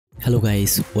Hello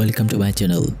guys, welcome to my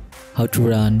channel. How to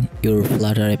run your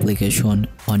Flutter application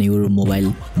on your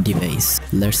mobile device.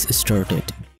 Let's start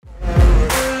it.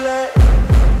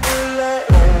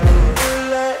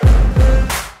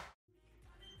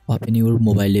 Open your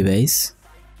mobile device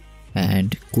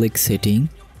and click setting.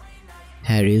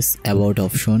 Here is about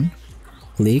option.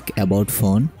 Click about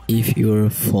phone. If your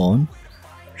phone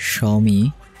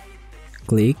Xiaomi,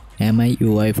 click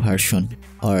MIUI version,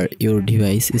 or your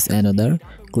device is another,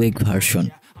 click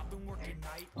version.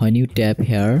 When you tap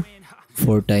here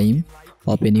 4 times,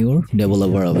 open your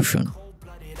developer option.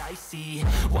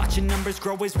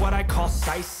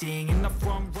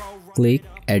 Click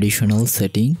additional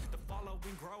setting.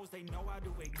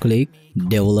 Click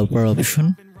developer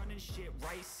option.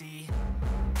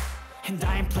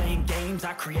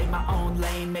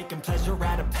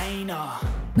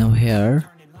 Now here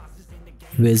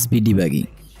USB debugging.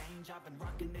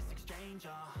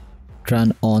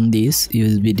 Turn on this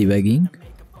USB debugging.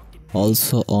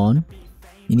 Also on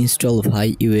install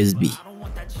via USB.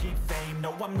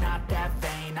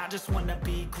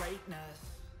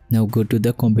 Now go to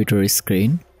the computer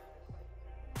screen.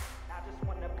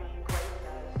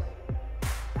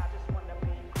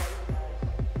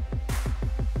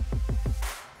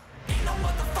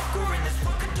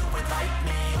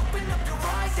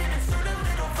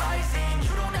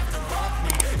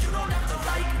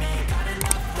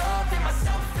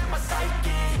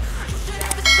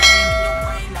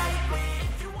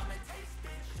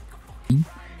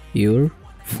 Your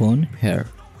phone here.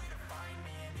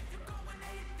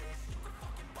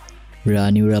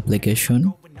 Run your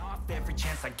application.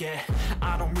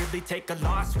 I don't really take a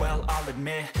loss, well, I'll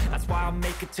admit. That's why I'll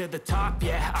make it to the top,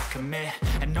 yeah, I commit.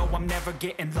 And no, I'm never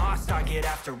getting lost, I get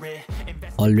after it.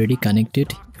 Already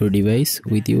connected your device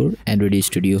with your Android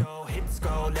Studio.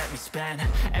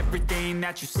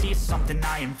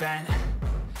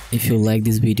 If you like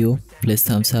this video, please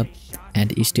thumbs up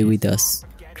and stay with us.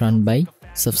 Run by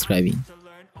subscribing.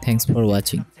 Thanks for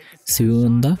watching. See you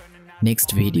in the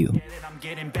next video. I'm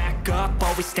getting back up,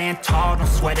 always stand tall, don't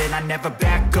sweat it, I never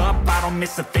back up, I don't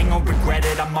miss a thing or regret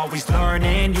it, I'm always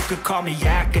learning, you could call me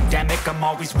academic, I'm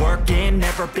always working,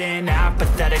 never been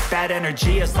apathetic, bad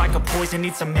energy is like a poison,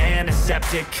 needs some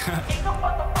antiseptic.